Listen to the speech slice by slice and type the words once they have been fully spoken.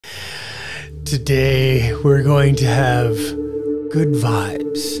Today we're going to have good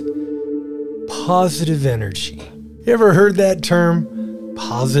vibes, positive energy. You ever heard that term?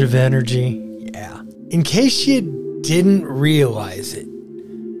 Positive energy? Yeah. In case you didn't realize it,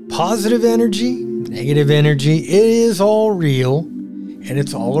 positive energy, negative energy, it is all real and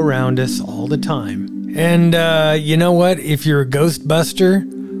it's all around us all the time. And you know what? If you're a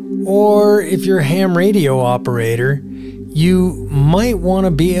Ghostbuster or if you're a ham radio operator, you might want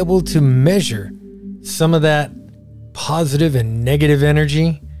to be able to measure some of that positive and negative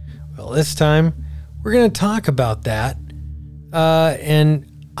energy. Well, this time we're going to talk about that. And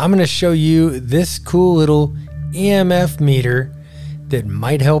I'm going to show you this cool little EMF meter that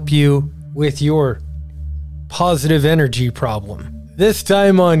might help you with your positive energy problem. This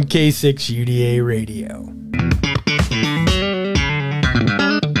time on K6UDA Radio.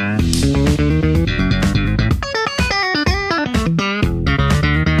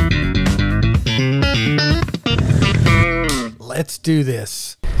 Let's do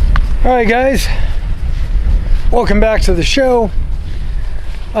this. All right, guys, welcome back to the show.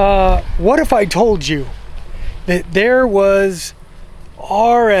 What if I told you that there was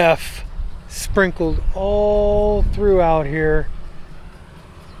RF sprinkled all throughout here?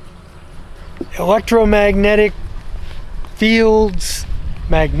 Electromagnetic fields,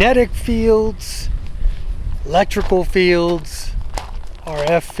 magnetic fields, electrical fields,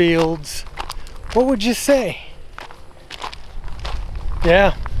 RF fields. What would you say?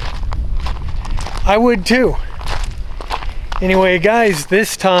 Yeah, I would too. Anyway, guys,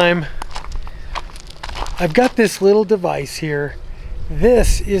 this time I've got this little device here.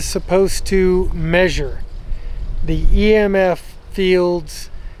 This is supposed to measure the EMF fields,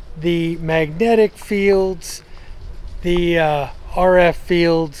 the magnetic fields, the RF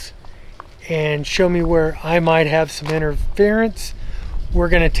fields, and show me where I might have some interference. We're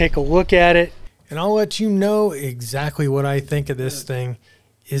going to take a look at it, and I'll let you know exactly what I think of this thing.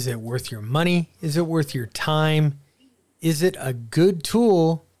 Is it worth your money? Is it worth your time? Is it a good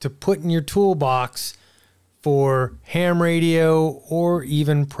tool to put in your toolbox for ham radio or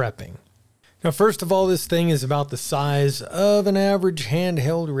even prepping? Now, first of all, this thing is about the size of an average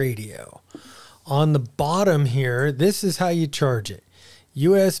handheld radio. On the bottom here, this is how you charge it.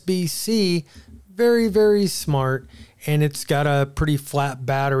 USB-C, very, very smart, and it's got a pretty flat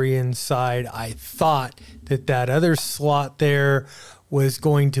battery inside. I thought that that other slot there was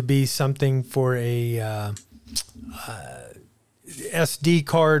going to be something for a SD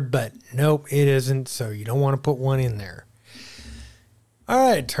card, but nope, it isn't, so you don't want to put one in there. All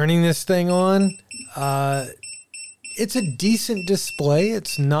right, turning this thing on. It's a decent display.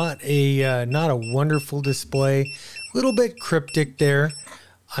 It's not a wonderful display. A little bit cryptic there.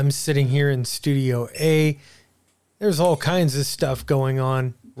 I'm sitting here in Studio A. There's all kinds of stuff going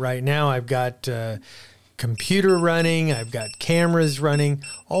on right now. I've got computer running. I've got cameras running.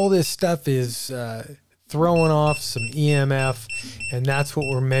 All this stuff is throwing off some EMF, and that's what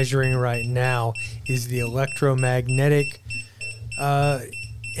we're measuring right now, is the electromagnetic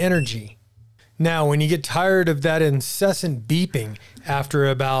energy. Now, when you get tired of that incessant beeping after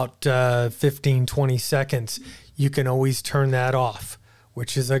about 15-20 seconds, you can always turn that off,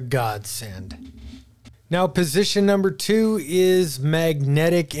 which is a godsend. Now, position number 2 is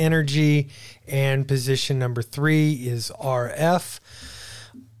magnetic energy, and position number 3 is RF.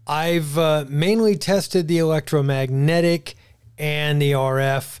 I've mainly tested the electromagnetic and the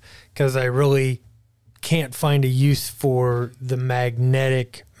RF because I really can't find a use for the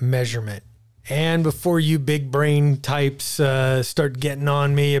magnetic measurement. And before you big brain types start getting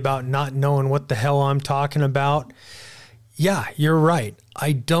on me about not knowing what the hell I'm talking about, yeah, you're right.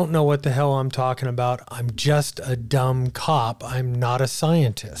 I don't know what the hell I'm talking about. I'm just a dumb cop. I'm not a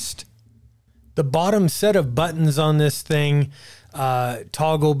scientist. The bottom set of buttons on this thing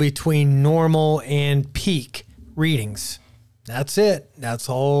toggle between normal and peak readings. That's it. That's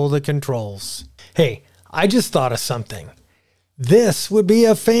all the controls. Hey, I just thought of something. This would be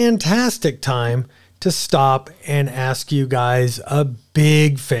a fantastic time to stop and ask you guys a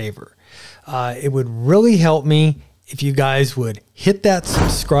big favor. It would really help me if you guys would hit that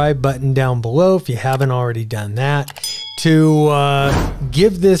subscribe button down below if you haven't already done that, to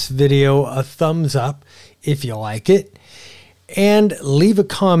give this video a thumbs up if you like it, and leave a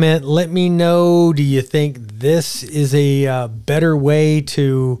comment. Let me know, do you think this is a better way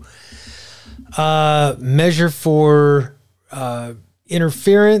to measure for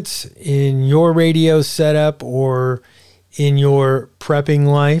interference in your radio setup or in your prepping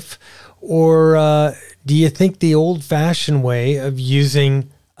life? Or do you think the old-fashioned way of using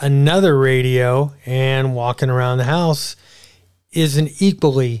another radio and walking around the house is an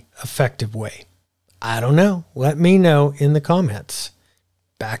equally effective way? I don't know. Let me know in the comments.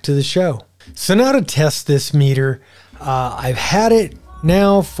 Back to the show. So now to test this meter, I've had it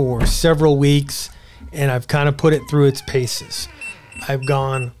now for several weeks, and I've kind of put it through its paces. I've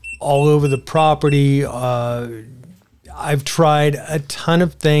gone all over the property. I've tried a ton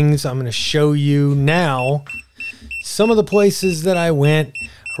of things. I'm going to show you now some of the places that I went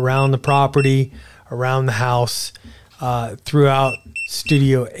around the property, around the house, throughout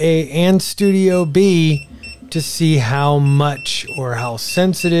Studio A and Studio B to see how much or how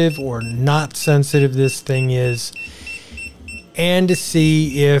sensitive or not sensitive this thing is, and to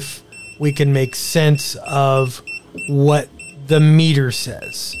see if we can make sense of what the meter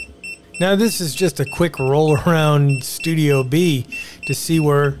says. Now, this is just a quick roll around Studio B to see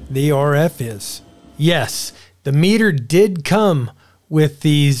where the RF is. Yes, the meter did come with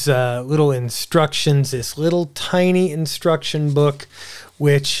these little instructions, this little tiny instruction book,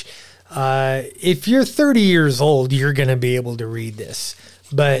 which if you're 30 years old, you're going to be able to read this.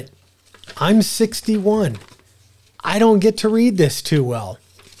 But I'm 61. I don't get to read this too well.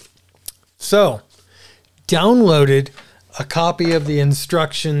 So, downloaded a copy of the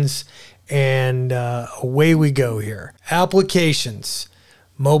instructions, and away we go here. Applications: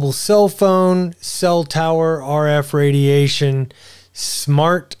 mobile cell phone, cell tower, RF radiation,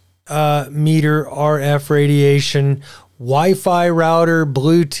 smart meter, RF radiation, Wi-Fi router,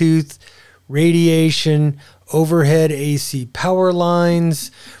 Bluetooth, radiation, overhead AC power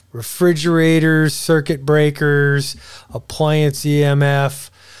lines, refrigerators, circuit breakers, appliance EMF.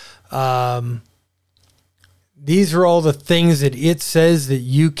 These are all the things that it says that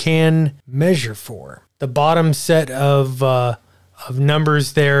you can measure for. The bottom set of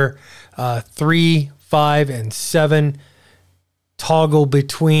numbers there, 3, 5, and 7, toggle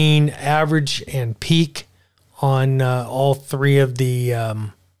between average and peak on all three of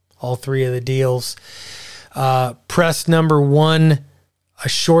the deals. Press number 1, a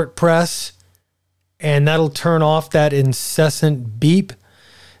short press, and that'll turn off that incessant beep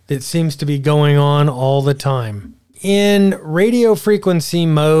that seems to be going on all the time. In radio frequency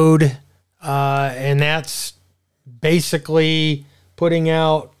mode, and that's basically putting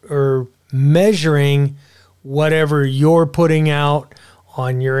out or measuring whatever you're putting out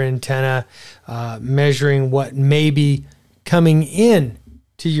on your antenna, measuring what may be coming in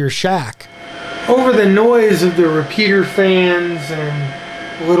to your shack. Over the noise of the repeater fans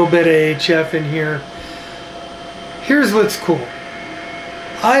and a little bit of HF in here, here's what's cool.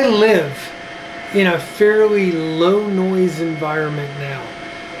 I live in a fairly low noise environment now.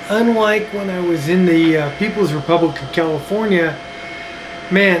 Unlike when I was in the People's Republic of California,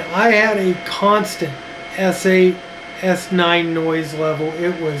 man, I had a constant S8, S9 noise level.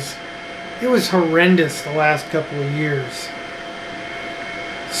 It was horrendous the last couple of years.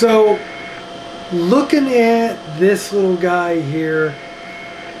 So, looking at this little guy here,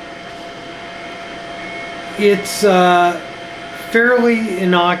 it's fairly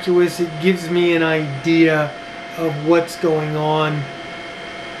innocuous. It gives me an idea of what's going on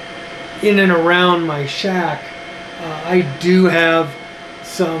in and around my shack. I do have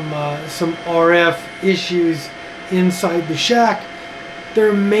some RF issues inside the shack.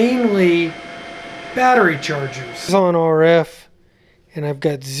 They're mainly battery chargers. It's on RF, and I've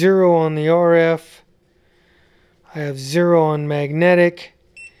got 0 on the RF. I have 0 on magnetic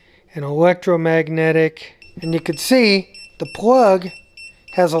and electromagnetic, and you can see the plug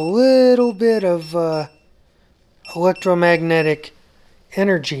has a little bit of electromagnetic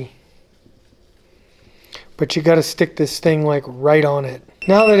energy, but you got to stick this thing like right on it.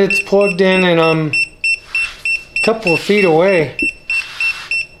 Now that it's plugged in and I'm a couple of feet away,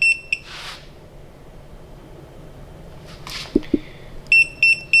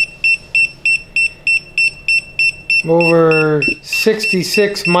 over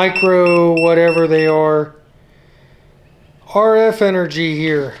 66 micro whatever they are RF energy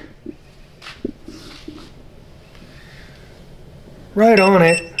here. Right on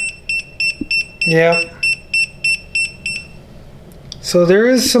it. Yep. So there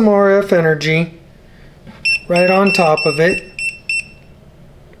is some RF energy right on top of it.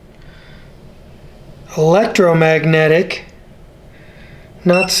 Electromagnetic,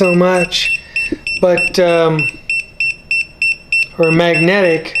 not so much, but or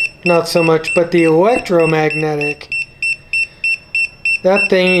magnetic, not so much, but the electromagnetic, that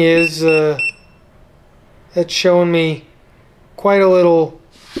thing is that's showing me quite a little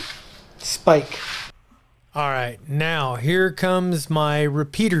spike. All right, now here comes my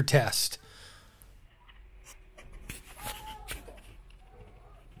repeater test.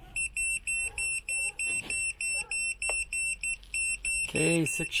 Okay,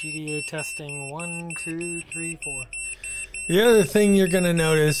 6 UDA testing. 1, 2, 3, 4. The other thing you're going to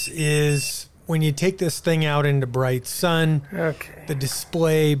notice is when you take this thing out into bright sun, the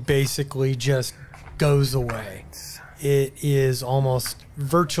display basically just goes away. It is almost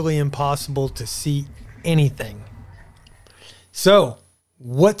virtually impossible to see anything. So,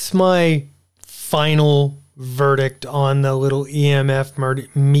 what's my final verdict on the little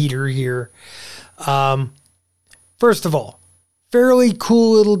EMF meter here? First of all, fairly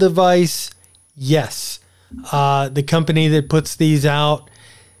cool little device. Yes. The company that puts these out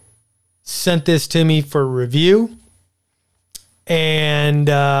sent this to me for review, and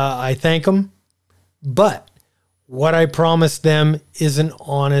I thank them. But what I promised them is an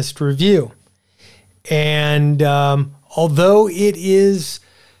honest review. And although it is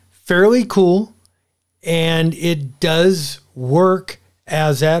fairly cool and it does work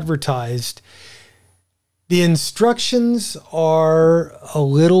as advertised, the instructions are a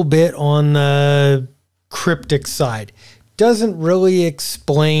little bit on the cryptic side. Doesn't really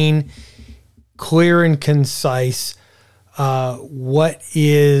explain clear and concise what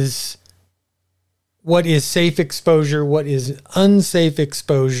is safe exposure, what is unsafe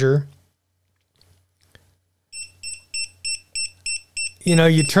exposure. You know,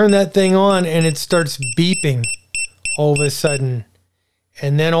 you turn that thing on and it starts beeping all of a sudden,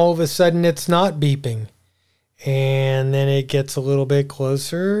 and then all of a sudden it's not beeping. And then it gets a little bit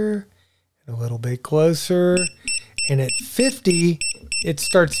closer, a little bit closer, and at 50, it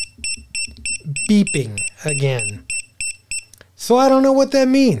starts beeping again. So I don't know what that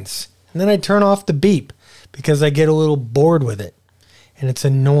means. And then I turn off the beep because I get a little bored with it, and it's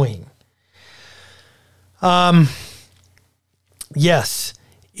annoying. Yes,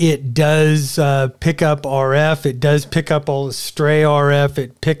 it does pick up RF. It does pick up all the stray RF.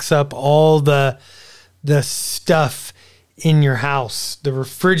 It picks up all the stuff in your house, the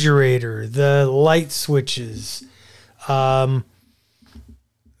refrigerator, the light switches, the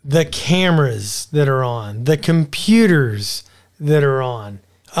cameras that are on, the computers that are on.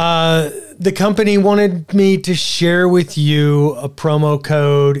 The company wanted me to share with you a promo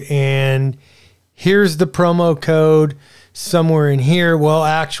code, and here's the promo code somewhere in here. Well,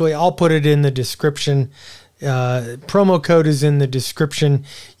 actually, I'll put it in the description. Promo code is in the description.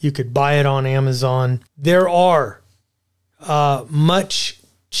 You could buy it on Amazon. There are much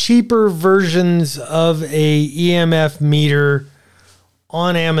cheaper versions of a EMF meter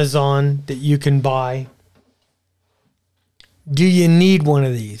on Amazon that you can buy. Do you need one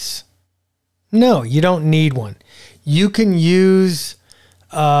of these? No, you don't need one. You can use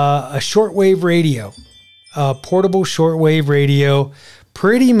a shortwave radio, a portable shortwave radio,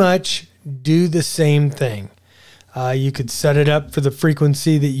 pretty much do the same thing. You could set it up for the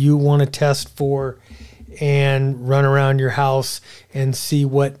frequency that you want to test for and run around your house and see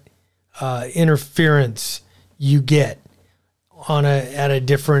what interference you get on at a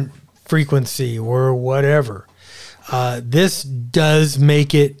different frequency or whatever. This does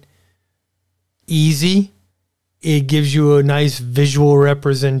make it easy. It gives you a nice visual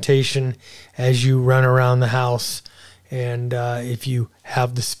representation as you run around the house. And if you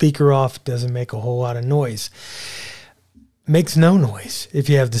have the speaker off, it doesn't make a whole lot of noise. Makes no noise if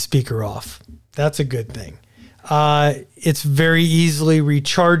you have the speaker off. That's a good thing. It's very easily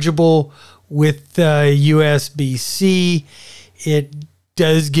rechargeable with USB-C. It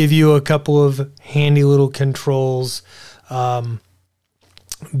does give you a couple of handy little controls. The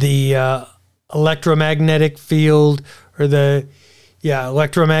electromagnetic field, or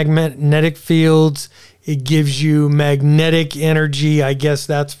electromagnetic fields. It gives you magnetic energy. I guess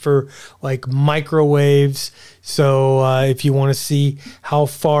that's for like microwaves. So if you want to see how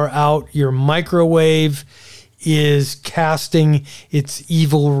far out your microwave is casting its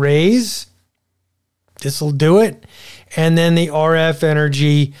evil rays, this will do it. And then the RF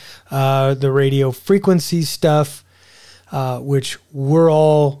energy, the radio frequency stuff, which we're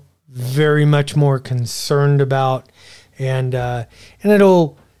all very much more concerned about. And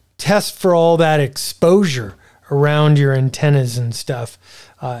it'll test for all that exposure around your antennas and stuff,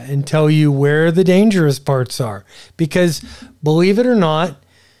 and tell you where the dangerous parts are. Because believe it or not,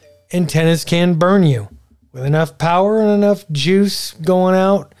 antennas can burn you. With enough power and enough juice going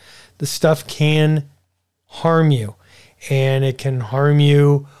out, the stuff can harm you. And it can harm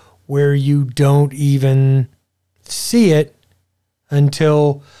you where you don't even see it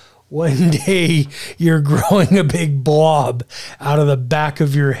until one day you're growing a big blob out of the back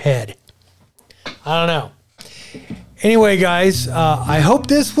of your head. I don't know. Anyway, guys, I hope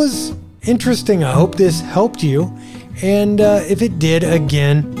this was interesting. I hope this helped you. And if it did,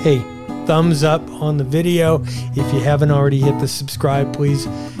 again, hey, thumbs up on the video. If you haven't already hit the subscribe, please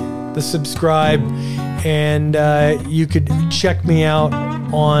the subscribe. And you could check me out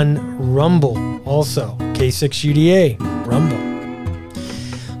on Rumble also, K6UDA, Rumble.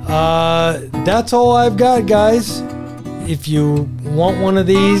 That's all I've got, guys. If you want one of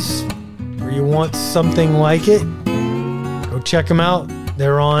these or you want something like it, go check them out.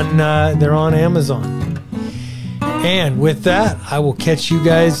 They're on Amazon. And with that, I will catch you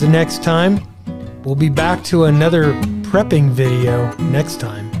guys the next time. We'll be back to another prepping video next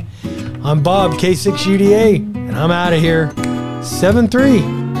time. I'm Bob, K6UDA, and I'm out of here.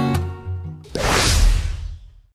 7-3.